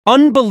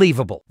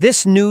Unbelievable.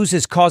 This news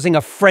is causing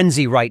a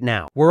frenzy right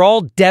now. We're all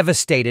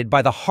devastated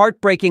by the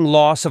heartbreaking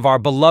loss of our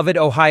beloved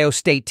Ohio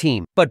State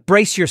team. But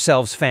brace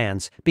yourselves,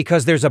 fans,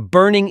 because there's a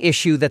burning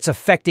issue that's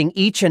affecting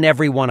each and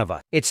every one of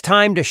us. It's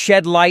time to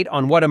shed light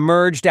on what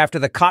emerged after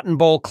the Cotton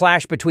Bowl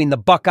clash between the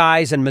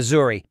Buckeyes and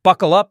Missouri.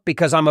 Buckle up,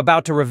 because I'm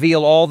about to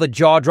reveal all the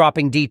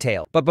jaw-dropping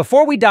detail. But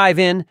before we dive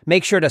in,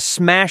 make sure to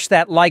smash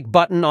that like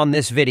button on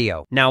this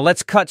video. Now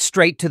let's cut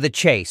straight to the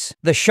chase.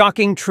 The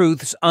shocking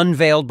truths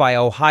unveiled by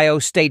Ohio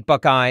State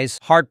Buckeyes'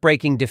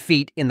 heartbreaking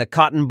defeat in the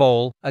Cotton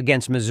Bowl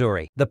against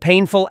Missouri. The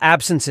painful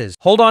absences.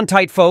 Hold on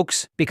tight,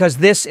 folks, because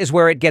this is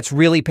where it gets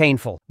really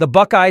painful. The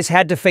Buckeyes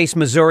had to face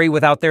Missouri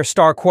without their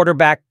star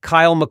quarterback,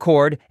 Kyle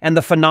McCord, and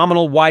the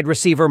phenomenal wide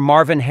receiver,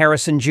 Marvin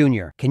Harrison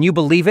Jr. Can you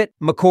believe it?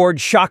 McCord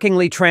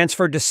shockingly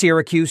transferred to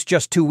Syracuse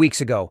just 2 weeks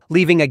ago,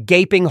 leaving a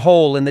gaping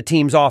hole in the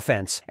team's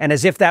offense. And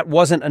as if that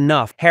wasn't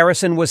enough,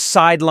 Harrison was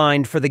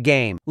sidelined for the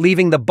game,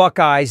 leaving the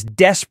Buckeyes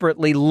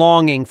desperately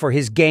longing for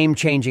his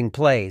game-changing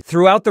plays.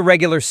 Throughout the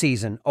regular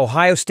season,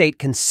 Ohio State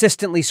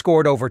consistently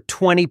scored over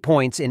 20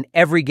 points in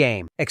every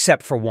game,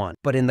 except for one.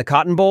 But in the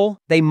Cotton Bowl,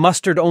 they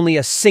mustered only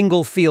a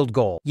single field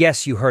goal.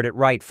 Yes, you heard it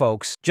right,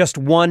 folks. Just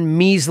one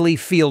measly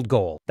field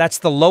goal. That's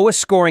the lowest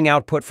scoring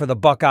output for the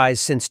Buckeyes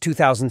since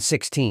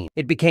 2016.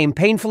 It became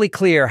painfully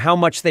clear how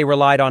much they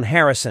relied on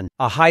Harrison,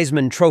 a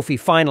Heisman Trophy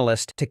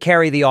finalist, to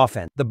carry the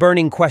offense. The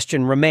burning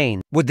question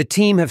remained: would the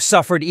team have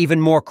suffered even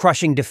more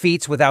crushing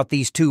defeats without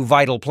these two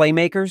vital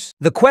playmakers?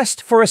 The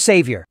quest for a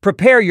savior.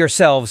 Prepare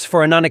yourselves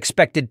for an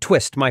unexpected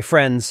twist, my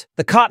friends.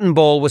 The Cotton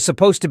Bowl was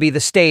supposed to be the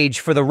stage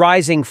for the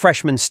rising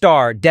freshman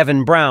star,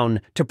 Devin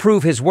Brown, to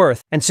prove his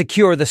worth and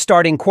secure the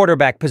starting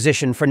quarterback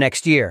position for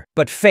next year.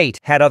 But fate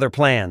had other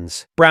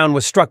plans. Brown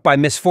was struck by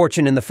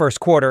misfortune in the first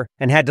quarter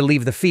and had to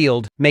leave the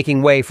field,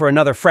 making way for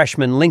another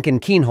freshman, Lincoln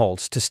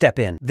Kienholz, to step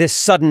in. This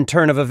sudden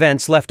turn of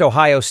events left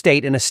Ohio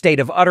State in a state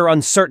of utter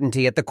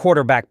uncertainty at the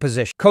quarterback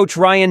position. Coach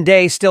Ryan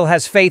Day still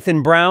has faith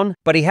in Brown,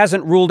 but he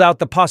hasn't ruled out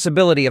the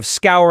possibility of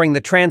scouring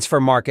the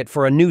transfer market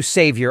for a new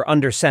savior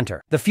under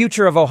center. The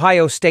future of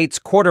Ohio State's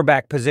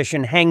quarterback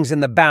position hangs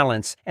in the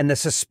balance, and the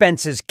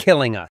suspense is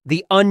killing us.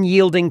 The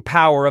unyielding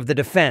power of the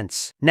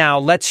defense. Now,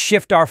 let's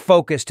shift our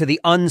focus to the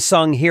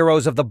unsung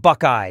heroes of the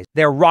Buckeyes,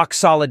 their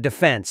rock-solid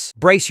defense.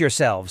 Brace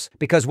yourselves,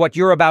 because what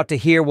you're about to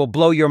hear will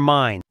blow your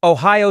mind.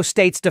 Ohio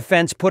State's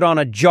defense put on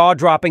a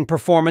jaw-dropping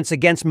performance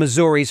against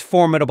Missouri's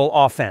formidable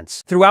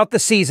offense. Throughout the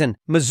season,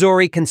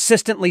 Missouri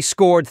consistently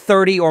scored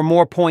 30 or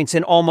more points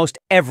in almost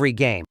every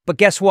game. But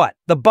guess what?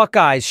 The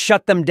Buckeyes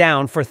shut them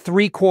down for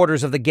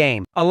 3/4 of the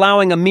game,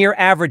 allowing a mere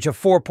average of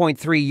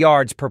 4.3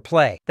 yards per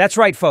play. That's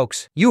right,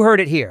 folks. You heard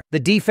it here. The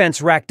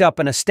defense racked up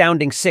an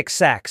astounding 6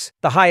 sacks,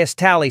 the highest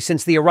tally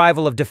since the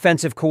arrival of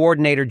defensive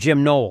coordinator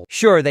Jim Knowles.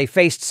 Sure, they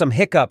faced some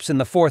hiccups in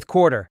the fourth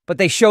quarter, but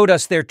they showed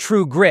us their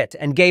true grit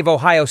and gave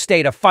Ohio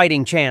State a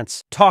fighting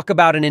chance. Talk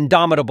about an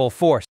indomitable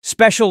force.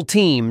 Special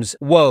teams,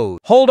 whoa.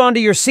 Hold on to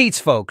your seats,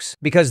 folks,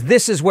 because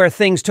this is where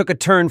things took a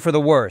turn for the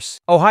worse.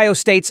 Ohio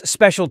State's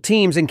special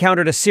teams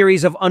encountered a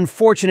series of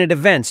unfortunate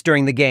events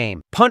during the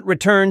game. Punt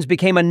returns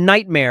became a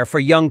nightmare for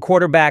young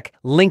quarterback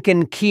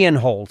Lincoln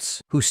Kienholz,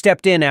 who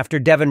stepped in after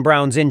Devin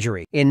Brown's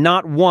injury. In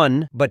not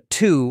one, but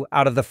 2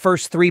 out of the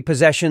first 3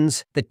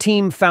 possessions, the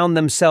team found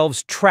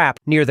themselves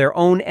trapped near their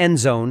own end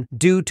zone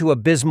due to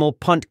abysmal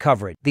punt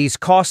coverage. These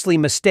costly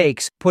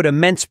mistakes put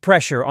immense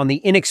pressure on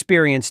the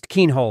inexperienced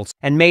Kienholz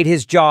and made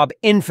his job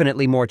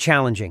infinitely more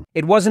challenging.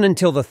 It wasn't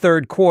until the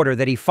third quarter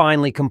that he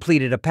finally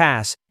completed a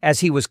pass,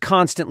 as he was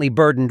constantly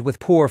burdened with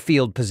poor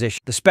field position.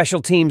 The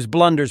special teams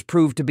blunders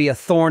proved to be a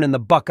thorn in the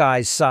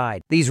Buckeyes'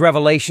 side. These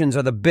revelations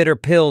are the bitter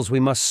pills we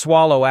must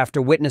swallow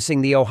after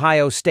witnessing the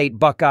Ohio State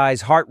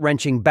Buckeyes'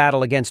 heart-wrenching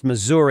battle against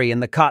Missouri in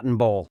the Cotton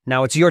Bowl.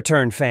 Now it's your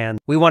turn, fan.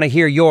 We want to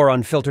hear your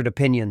unfiltered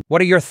opinion.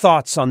 What are your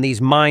thoughts on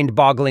these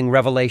mind-boggling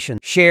revelations?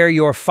 Share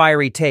your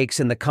fiery takes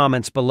in the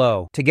comments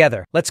below.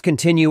 Together, let's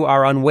continue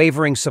our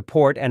unwavering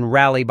support and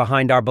rally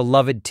behind our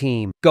beloved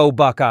team. Go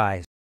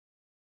Buckeyes!